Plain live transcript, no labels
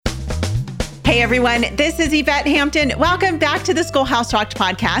Hey everyone, this is Yvette Hampton. Welcome back to the Schoolhouse Talked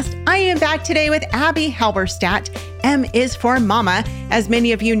podcast. I am back today with Abbie Halberstadt. M is for Mama, as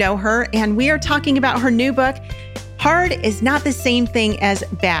many of you know her, and we are talking about her new book, Hard is Not the Same Thing as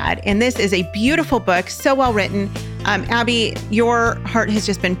Bad. And this is a beautiful book, so well written. Abbie, your heart has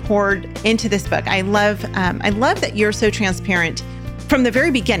just been poured into this book. I love that you're so transparent from the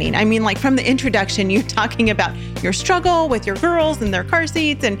very beginning. I mean, like from the introduction, you're talking about your struggle with your girls and their car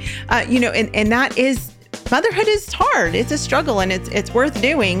seats, and and that is, motherhood is hard. It's a struggle, and it's worth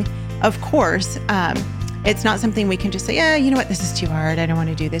doing. Of course, it's not something we can just say, yeah, you know what, this is too hard. I don't want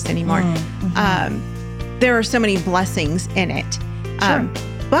to do this anymore. Mm-hmm. There are so many blessings in it, sure.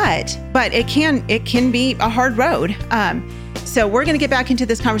 but it can be a hard road. So we're going to get back into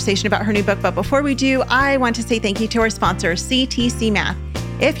this conversation about her new book. But before we do, I want to say thank you to our sponsor, CTC Math.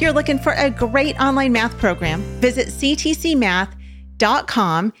 If you're looking for a great online math program, visit ctcmath.com.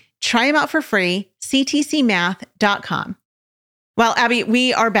 Try them out for free, ctcmath.com. Well, Abbie,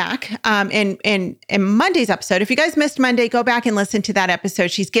 we are back in Monday's episode. If you guys missed Monday, go back and listen to that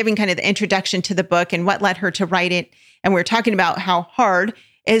episode. She's giving kind of the introduction to the book and what led her to write it. And we're talking about how hard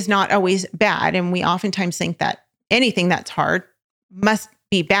is not always bad. And we oftentimes think that anything that's hard must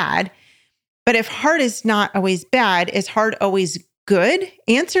be bad. But if hard is not always bad, is hard always good?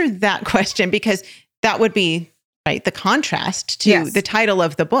 Answer that question, because that would be right the contrast to the title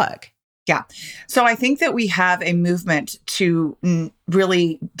of the book. Yeah. So I think that we have a movement to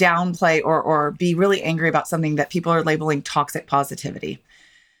really downplay or be really angry about something that people are labeling toxic positivity.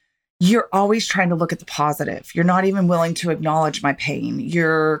 You're always trying to look at the positive. You're not even willing to acknowledge my pain.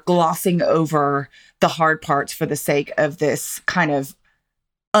 You're glossing over the hard parts for the sake of this kind of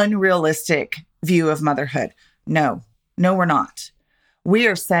unrealistic view of motherhood. No, we're not. We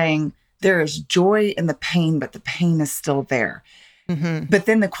are saying there is joy in the pain, but the pain is still there. Mm-hmm. But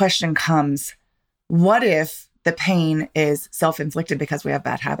then the question comes, what if the pain is self-inflicted because we have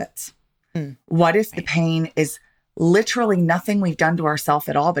bad habits? What if the pain is literally nothing we've done to ourselves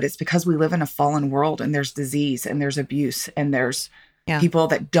at all, but it's because we live in a fallen world and there's disease and there's abuse and there's people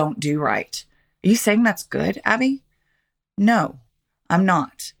that don't do right? Are you saying that's good, Abbie? No, I'm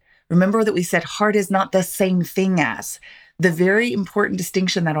not. Remember that we said hard is not the same thing as. The very important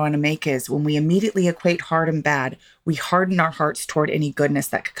distinction that I want to make is when we immediately equate hard and bad, we harden our hearts toward any goodness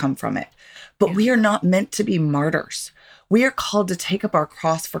that could come from it. But we are not meant to be martyrs. We are called to take up our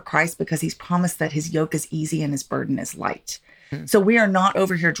cross for Christ because he's promised that his yoke is easy and his burden is light. So we are not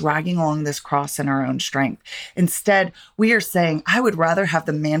over here dragging along this cross in our own strength. Instead, we are saying, I would rather have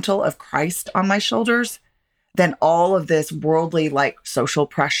the mantle of Christ on my shoulders than all of this worldly, like social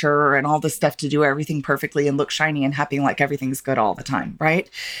pressure and all this stuff to do everything perfectly and look shiny and happy, like everything's good all the time, right?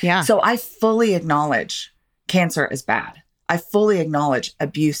 Yeah. So I fully acknowledge cancer is bad. I fully acknowledge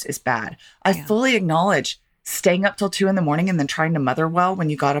abuse is bad. I fully acknowledge staying up till 2 a.m. and then trying to mother well when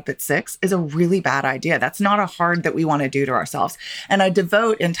you got up at 6 is a really bad idea. That's not a hard that we want to do to ourselves. And I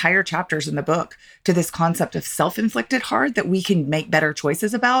devote entire chapters in the book to this concept of self-inflicted hard that we can make better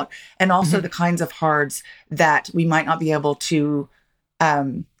choices about, and also the kinds of hards that we might not be able to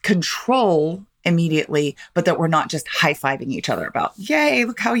control immediately, but that we're not just high-fiving each other about. Yay,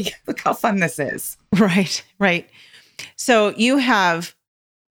 look how fun this is. Right. So you have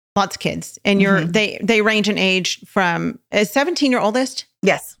lots of kids, and they range in age from, is 17 your oldest?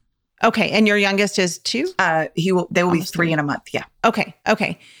 Yes. Okay. And your youngest is 2? They will be 3 in a month. Yeah.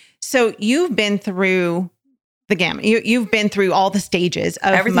 Okay. So you've been through the gamut. You've been through all the stages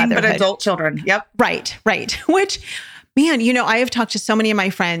of everything motherhood. But adult children. Yep. Right. Which, man, I have talked to so many of my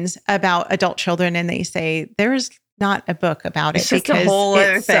friends about adult children, and they say there's not a book about it. It's just a whole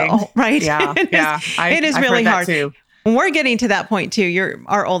other thing. Right. Yeah. It is I've really heard hard. That too. We're getting to that point too.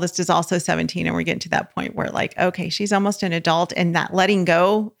 Our oldest is also 17, and we're getting to that point where, like, okay, she's almost an adult, and that letting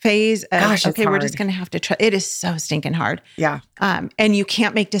go phase of, Gosh, okay, we're just going to have to trust. It is so stinking hard. Yeah. And you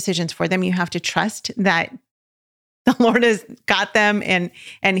can't make decisions for them. You have to trust that the Lord has got them, and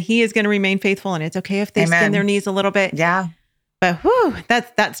he is going to remain faithful, and it's okay if they spin their knees a little bit. Yeah. But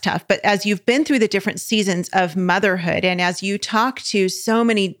that's tough. But as you've been through the different seasons of motherhood, and as you talk to so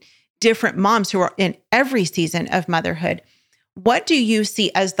many different moms who are in every season of motherhood, what do you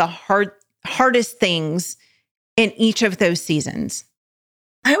see as the hardest things in each of those seasons?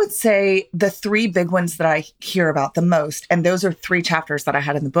 I would say the 3 big ones that I hear about the most, and those are 3 chapters that I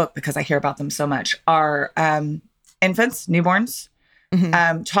had in the book because I hear about them so much, are infants, newborns,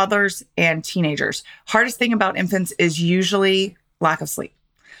 toddlers, and teenagers. Hardest thing about infants is usually lack of sleep.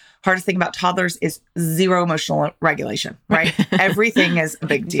 Hardest thing about toddlers is zero emotional regulation, right? Everything is a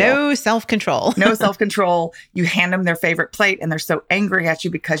big deal. No self-control. No self-control. You hand them their favorite plate and they're so angry at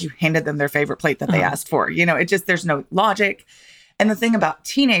you because you handed them their favorite plate that they asked for. There's no logic. And the thing about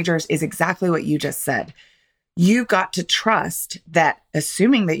teenagers is exactly what you just said. You've got to trust that,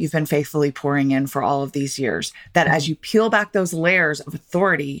 assuming that you've been faithfully pouring in for all of these years, that as you peel back those layers of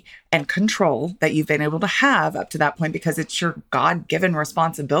authority and control that you've been able to have up to that point, because it's your God-given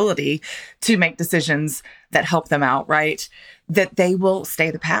responsibility to make decisions that help them out, right? That they will stay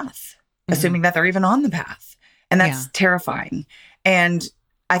the path, assuming that they're even on the path. And that's terrifying. And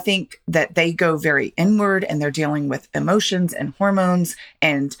I think that they go very inward and they're dealing with emotions and hormones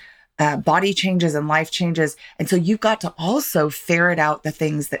and body changes and life changes. And so you've got to also ferret out the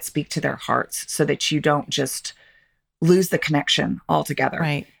things that speak to their hearts so that you don't just lose the connection altogether.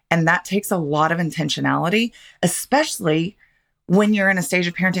 Right. And that takes a lot of intentionality, especially when you're in a stage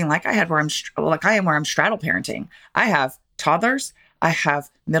of parenting like I am where I'm straddle parenting. I have toddlers, I have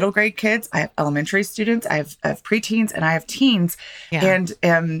middle grade kids, I have elementary students, I have preteens, and I have teens. Yeah.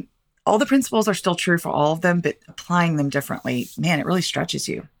 And all the principles are still true for all of them, but applying them differently, man, it really stretches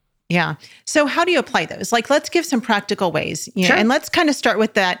you. Yeah. So how do you apply those? Like, let's give some practical ways. Sure. And let's kind of start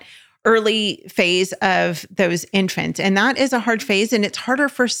with that early phase of those infants. And that is a hard phase, and it's harder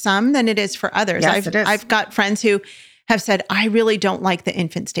for some than it is for others. Yes, it is. I've got friends who have said, I really don't like the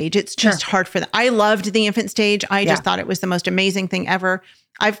infant stage. It's just hard for them. I loved the infant stage. I just thought it was the most amazing thing ever.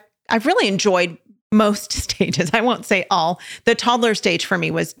 I've really enjoyed most stages. I won't say all. The toddler stage for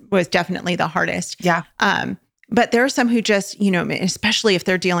me was definitely the hardest. Yeah. But there are some who just, especially if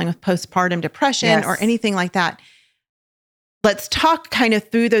they're dealing with postpartum depression or anything like that. Let's talk kind of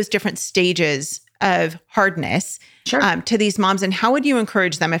through those different stages of hardness to these moms. And how would you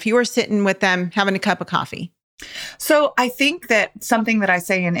encourage them if you were sitting with them having a cup of coffee? So I think that something that I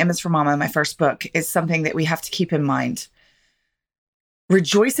say in M is for Mama, my first book, is something that we have to keep in mind.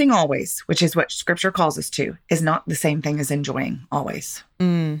 Rejoicing always, which is what scripture calls us to, is not the same thing as enjoying always.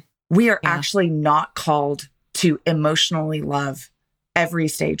 We are actually not called to emotionally love every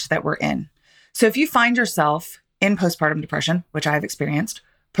stage that we're in. So if you find yourself in postpartum depression, which I have experienced,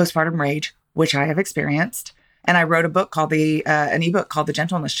 postpartum rage, which I have experienced, and I wrote a book called an ebook called The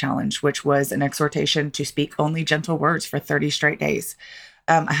Gentleness Challenge, which was an exhortation to speak only gentle words for 30 straight days.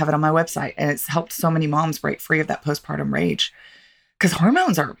 I have it on my website, and it's helped so many moms break free of that postpartum rage. Because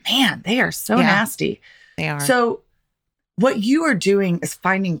hormones they are so nasty. They are. So what you are doing is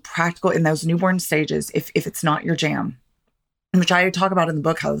finding practical in those newborn stages, if it's not your jam, which I talk about in the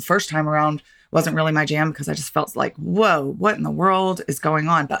book, how the first time around wasn't really my jam because I just felt like, whoa, what in the world is going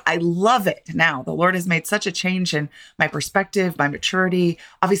on? But I love it now. The Lord has made such a change in my perspective, my maturity,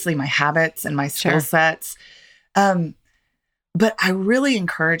 obviously my habits and my skill sets. But I really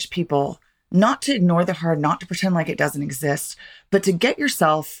encourage people not to ignore the hard, not to pretend like it doesn't exist, but to get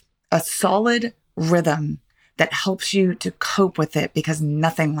yourself a solid rhythm that helps you to cope with it, because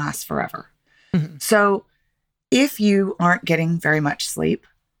nothing lasts forever. So if you aren't getting very much sleep,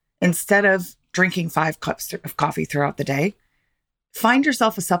 instead of drinking 5 cups of coffee throughout the day, find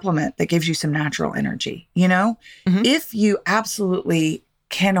yourself a supplement that gives you some natural energy. If you absolutely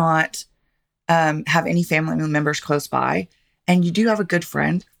cannot have any family members close by, and you do have a good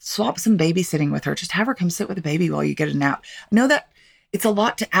friend, swap some babysitting with her. Just have her come sit with the baby while you get a nap. I know that it's a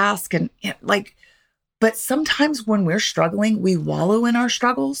lot to ask, but sometimes when we're struggling, we wallow in our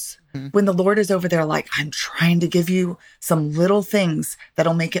struggles. When the Lord is over there, like, I'm trying to give you some little things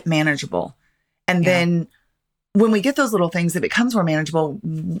that'll make it manageable. And then when we get those little things, it becomes more manageable.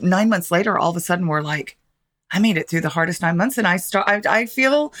 9 months later, all of a sudden we're like, I made it through the hardest 9 months, and I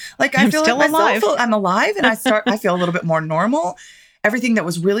feel like still alive. I'm alive, and I feel a little bit more normal. Everything that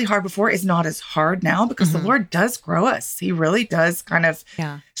was really hard before is not as hard now, because the Lord does grow us. He really does kind of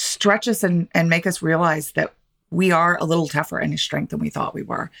stretch us and make us realize that we are a little tougher in His strength than we thought we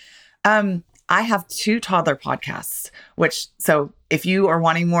were. I have 2 toddler podcasts, so if you are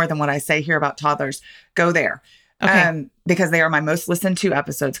wanting more than what I say here about toddlers, go there. Okay. Because they are my most listened to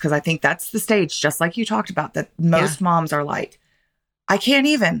episodes, because I think that's the stage, just like you talked about, that most moms are like, I can't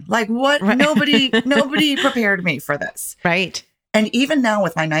even, like, what? Right. Nobody prepared me for this. Right. And even now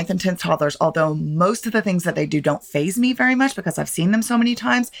with my 9th and 10th toddlers, although most of the things that they do don't faze me very much because I've seen them so many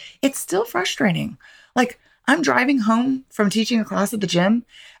times, it's still frustrating. Like, I'm driving home from teaching a class at the gym,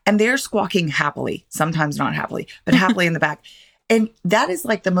 and they're squawking happily, sometimes not happily, but happily in the back. And that is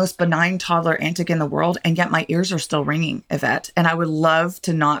like the most benign toddler antic in the world. And yet my ears are still ringing, Yvette. And I would love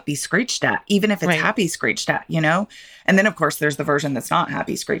to not be screeched at, even if it's happy screeched at, And then, of course, there's the version that's not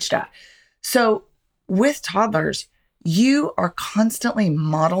happy screeched at. So with toddlers, you are constantly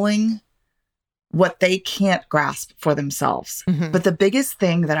modeling what they can't grasp for themselves. Mm-hmm. But the biggest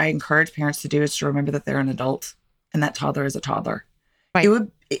thing that I encourage parents to do is to remember that they're an adult and that toddler is a toddler. Right.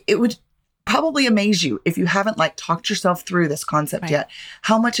 It would probably amaze you if you haven't like talked yourself through this concept yet,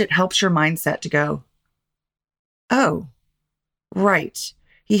 how much it helps your mindset to go, oh, right.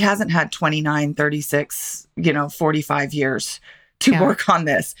 He hasn't had 29, 36, 45 years to work on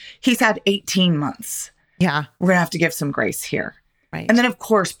this. He's had 18 months. Yeah. We're going to have to give some grace here. Right. And then, of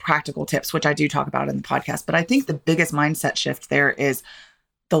course, practical tips, which I do talk about in the podcast. But I think the biggest mindset shift there is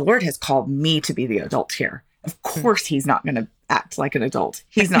the Lord has called me to be the adult here. Of course, he's not going to act like an adult.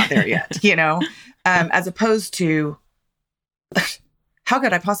 He's not there yet, as opposed to how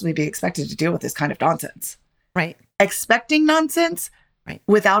could I possibly be expected to deal with this kind of nonsense? Right. Expecting nonsense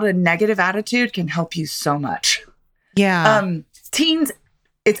without a negative attitude can help you so much. Yeah. Teens,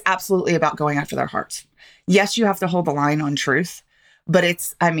 it's absolutely about going after their hearts. Yes, you have to hold the line on truth, but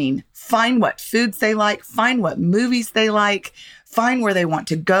find what foods they like, find what movies they like, find where they want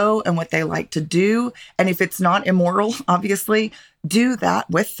to go and what they like to do. And if it's not immoral, obviously, do that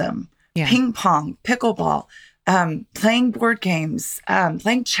with them. Yeah. Ping pong, pickleball, playing board games,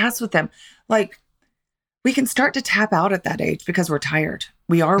 playing chess with them. Like, we can start to tap out at that age because we're tired.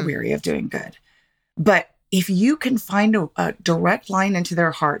 We are weary of doing good. But if you can find a direct line into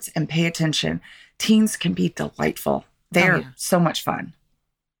their hearts and pay attention, teens can be delightful. They're so much fun.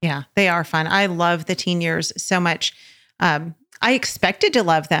 Yeah, they are fun. I love the teen years so much. I expected to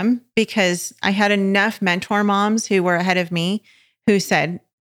love them because I had enough mentor moms who were ahead of me who said,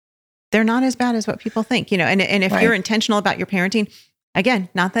 they're not as bad as what people think, and if you're intentional about your parenting, again,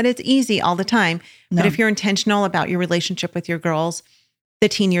 not that it's easy all the time, but if you're intentional about your relationship with your girls, the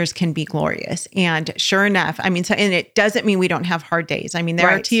teen years can be glorious. And sure enough, and it doesn't mean we don't have hard days. There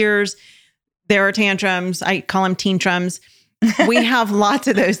are tears, there are tantrums. I call them teen trums. We have lots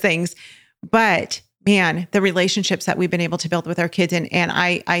of those things, but man, the relationships that we've been able to build with our kids. And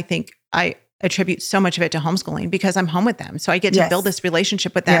I think I attribute so much of it to homeschooling because I'm home with them. So I get to build this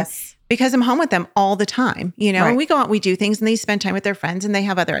relationship with them because I'm home with them all the time, and we go out, we do things and they spend time with their friends and they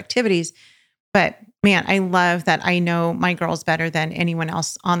have other activities. But man, I love that I know my girls better than anyone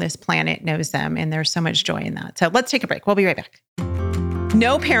else on this planet knows them. And there's so much joy in that. So let's take a break. We'll be right back.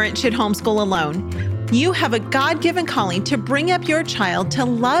 No parent should homeschool alone. You have a God-given calling to bring up your child to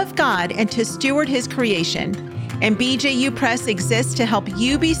love God and to steward his creation. And BJU Press exists to help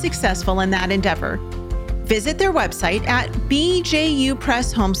you be successful in that endeavor. Visit their website at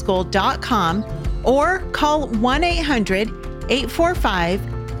bjupresshomeschool.com or call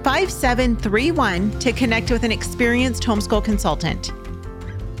 1-800-845-5731 to connect with an experienced homeschool consultant.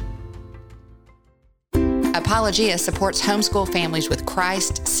 Apologia supports homeschool families with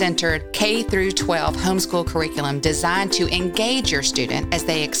Christ-centered K-12 homeschool curriculum designed to engage your student as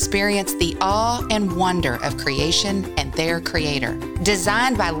they experience the awe and wonder of creation and their creator.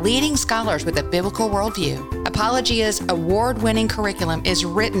 Designed by leading scholars with a biblical worldview, Apologia's award-winning curriculum is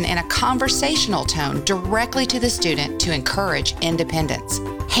written in a conversational tone directly to the student to encourage independence.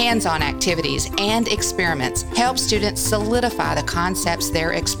 Hands-on activities and experiments help students solidify the concepts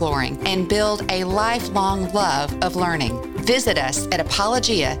they're exploring and build a lifelong love of learning. Visit us at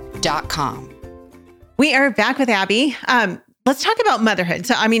apologia.com. We are back with Abbie. Let's talk about motherhood.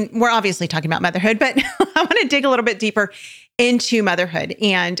 So, we're obviously talking about motherhood, but I want to dig a little bit deeper into motherhood.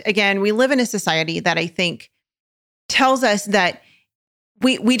 And again, we live in a society that I think tells us that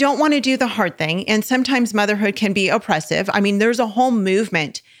we don't want to do the hard thing. And sometimes motherhood can be oppressive. There's a whole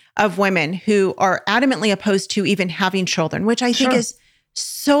movement of women who are adamantly opposed to even having children, which I think is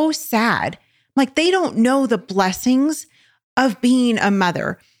so sad. Like, they don't know the blessings of being a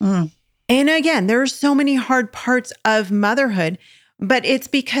mother. And again, there are so many hard parts of motherhood, but it's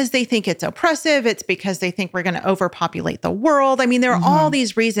because they think it's oppressive. It's because they think we're going to overpopulate the world. There are all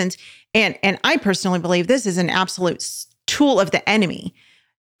these reasons. And I personally believe this is an absolute tool of the enemy.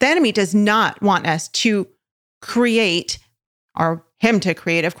 The enemy does not want us to create, or him to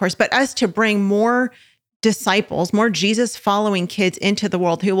create, of course, but us to bring more disciples, more Jesus following kids into the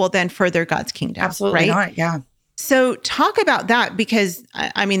world who will then further God's kingdom. Absolutely right? not. Yeah. So talk about that, because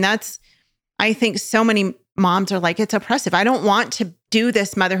I think so many moms are like, it's oppressive. I don't want to do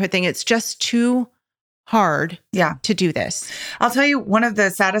this motherhood thing. It's just too hard to do this. I'll tell you one of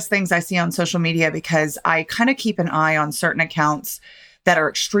the saddest things I see on social media, because I kind of keep an eye on certain accounts that are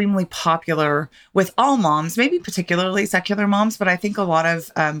extremely popular with all moms, maybe particularly secular moms, but I think a lot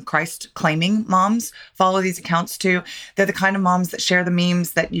of Christ-claiming moms follow these accounts too. They're the kind of moms that share the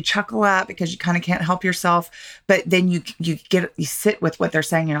memes that you chuckle at because you kind of can't help yourself, but then you sit with what they're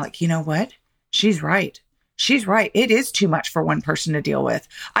saying and you're like, you know what? She's right. she's right. It is too much for one person to deal with.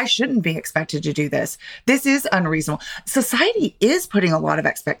 I shouldn't be expected to do this. This is unreasonable. Society is putting a lot of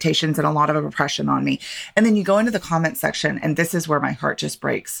expectations and a lot of oppression on me. And then you go into the comment section, and this is where my heart just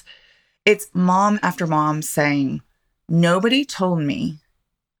breaks. It's mom after mom saying, nobody told me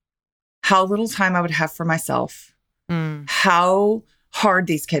how little time I would have for myself, how hard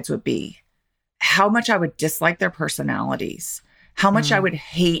these kids would be, how much I would dislike their personalities, how much I would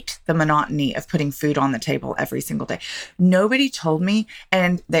hate the monotony of putting food on the table every single day. Nobody told me.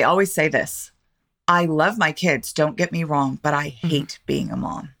 And they always say this, I love my kids, don't get me wrong, but I hate being a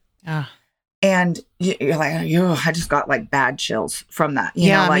mom. And you're like, I just got like bad chills from that.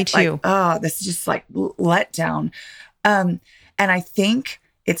 You know, like, me too. Like, this is just like let down. And I think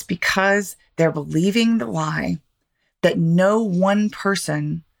it's because they're believing the lie that no one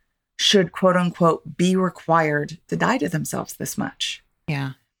person should, quote unquote, be required to die to themselves this much.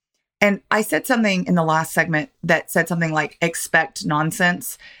 Yeah. And I said something in the last segment that said something like expect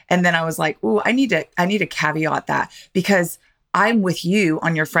nonsense. And then I was like, ooh, I need to caveat that, because I'm with you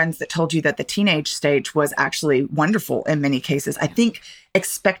on your friends that told you that the teenage stage was actually wonderful in many cases. I think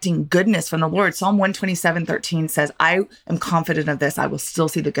expecting goodness from the Lord. Psalm 127:13 says, I am confident of this. I will still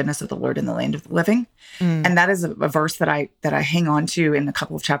see the goodness of the Lord in the land of the living. And that is a verse that I hang on to in a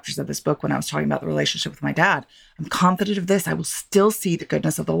couple of chapters of this book when I was talking about the relationship with my dad. I'm confident of this. I will still see the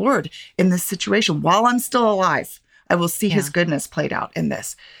goodness of the Lord in this situation. While I'm still alive, I will see his goodness played out in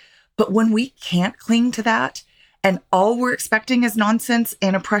this. But when we can't cling to that, and all we're expecting is nonsense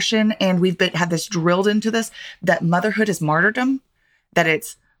and oppression, and we've had this drilled into this, that motherhood is martyrdom, that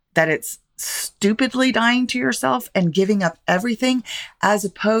it's stupidly dying to yourself and giving up everything, as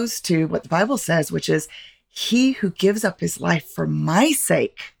opposed to what the Bible says, which is, he who gives up his life for my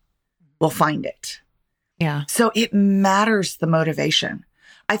sake will find it. Yeah. So it matters the motivation.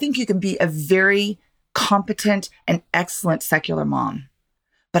 I think you can be a very competent and excellent secular mom.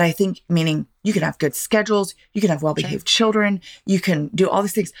 But I think, meaning you can have good schedules, you can have well-behaved children, you can do all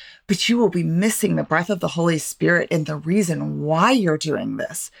these things, but you will be missing the breath of the Holy Spirit and the reason why you're doing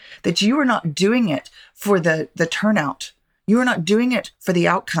this, that you are not doing it for the turnout. You are not doing it for the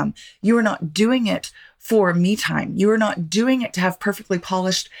outcome. You are not doing it for me time. You are not doing it to have perfectly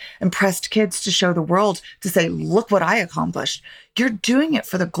polished and pressed kids to show the world, to say, look what I accomplished. You're doing it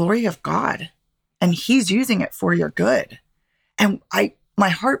for the glory of God, and he's using it for your good. And my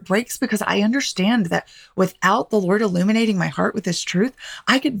heart breaks because I understand that without the Lord illuminating my heart with this truth,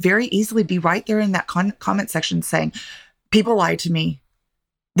 I could very easily be right there in that comment section saying, people lied to me.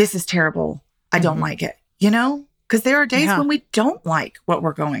 This is terrible. I don't like it, because there are days when we don't like what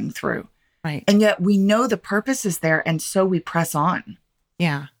we're going through. Right. And yet we know the purpose is there. And so we press on.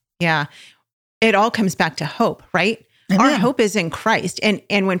 Yeah. Yeah. It all comes back to hope, right? Amen. Our hope is in Christ. And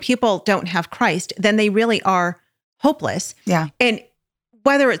when people don't have Christ, then they really are hopeless. Yeah. And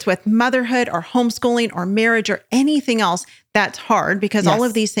whether it's with motherhood or homeschooling or marriage or anything else that's hard, because all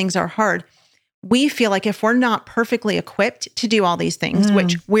of these things are hard, we feel like if we're not perfectly equipped to do all these things,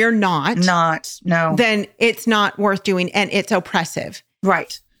 which we're not, then it's not worth doing and it's oppressive.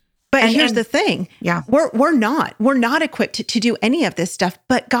 Right. But here's the thing. Yeah. We're not equipped to do any of this stuff,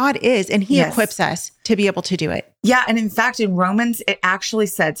 but God is, and he equips us to be able to do it. Yeah. And in fact, in Romans, it actually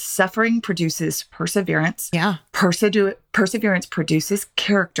said suffering produces perseverance. Yeah. Perseverance produces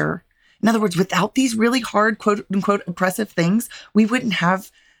character. In other words, without these really hard, quote unquote, oppressive things, we wouldn't have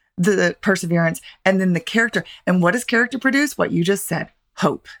the perseverance and then the character. And what does character produce? What you just said,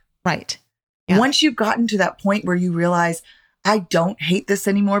 hope. Right. Yeah. Once you've gotten to that point where you realize, I don't hate this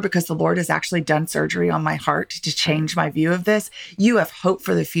anymore because the Lord has actually done surgery on my heart to change my view of this, you have hope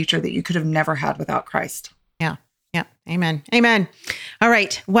for the future that you could have never had without Christ. Yeah. Yeah. Amen. Amen. All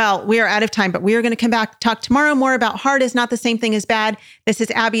right. Well, we are out of time, but we are going to come back, talk tomorrow more about hard is not the same thing as bad. This is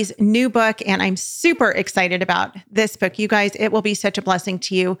Abbie's new book, and I'm super excited about this book. You guys, it will be such a blessing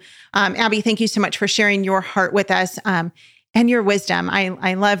to you. Abbie, thank you so much for sharing your heart with us and your wisdom.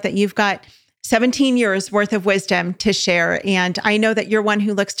 I love that you've got 17 years worth of wisdom to share. And I know that you're one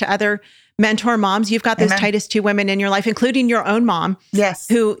who looks to other mentor moms. You've got those Titus 2 women in your life, including your own mom,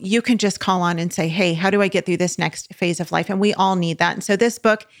 who you can just call on and say, hey, how do I get through this next phase of life? And we all need that. And so this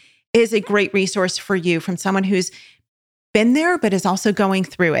book is a great resource for you from someone who's been there, but is also going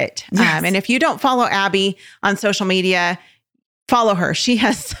through it. Yes. And if you don't follow Abbie on social media, follow her. She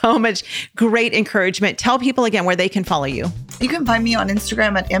has so much great encouragement. Tell people again where they can follow you. You can find me on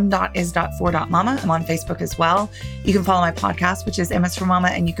Instagram at m.is.for.mama. I'm on Facebook as well. You can follow my podcast, which is MS for Mama,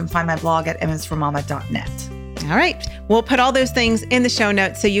 and you can find my blog at msformama.net. All right. We'll put all those things in the show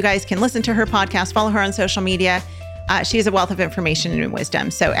notes so you guys can listen to her podcast, follow her on social media. She has a wealth of information and wisdom.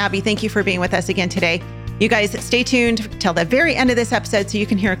 So Abbie, thank you for being with us again today. You guys stay tuned till the very end of this episode so you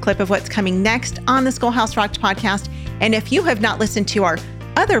can hear a clip of what's coming next on the Schoolhouse Rocked podcast. And if you have not listened to our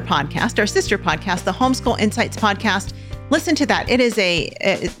other podcast, our sister podcast, the Homeschool Insights podcast, listen to that. It is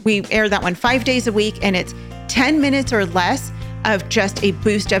we air that one 5 days a week, and it's 10 minutes or less of just a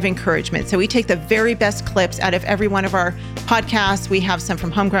boost of encouragement. So we take the very best clips out of every one of our podcasts. We have some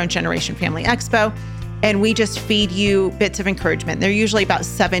from Homegrown Generation Family Expo, and we just feed you bits of encouragement. They're usually about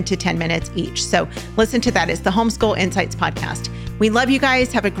 7 to 10 minutes each. So listen to that. It's the Homeschool Insights podcast. We love you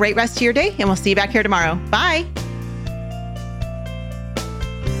guys. Have a great rest of your day, and we'll see you back here tomorrow. Bye.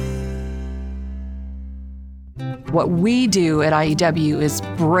 What we do at IEW is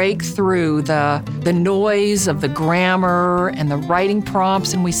break through the noise of the grammar and the writing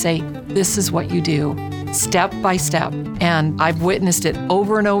prompts, and we say, this is what you do, step by step. And I've witnessed it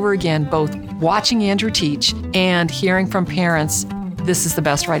over and over again, both watching Andrew teach and hearing from parents, this is the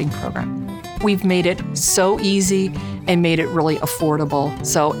best writing program. We've made it so easy and made it really affordable.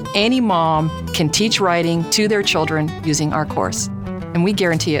 So any mom can teach writing to their children using our course, and we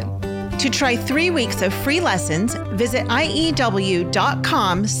guarantee it. To try 3 weeks of free lessons, visit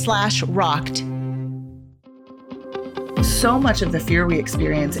IEW.com/rocked. So much of the fear we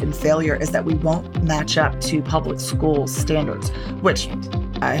experience in failure is that we won't match up to public school standards, which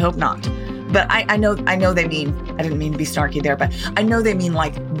I hope not. But I know they mean, I didn't mean to be snarky there, but I know they mean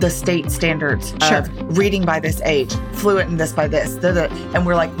like the state standards of reading by this age, fluent in this by this, and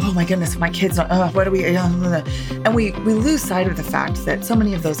we're like, oh my goodness, my kids don't, what do we, and we lose sight of the fact that so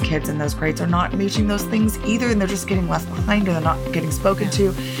many of those kids in those grades are not reaching those things either, and they're just getting left behind, or they're not getting spoken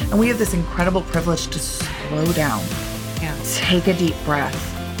to. And we have this incredible privilege to slow down, take a deep breath,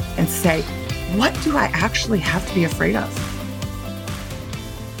 and say, what do I actually have to be afraid of?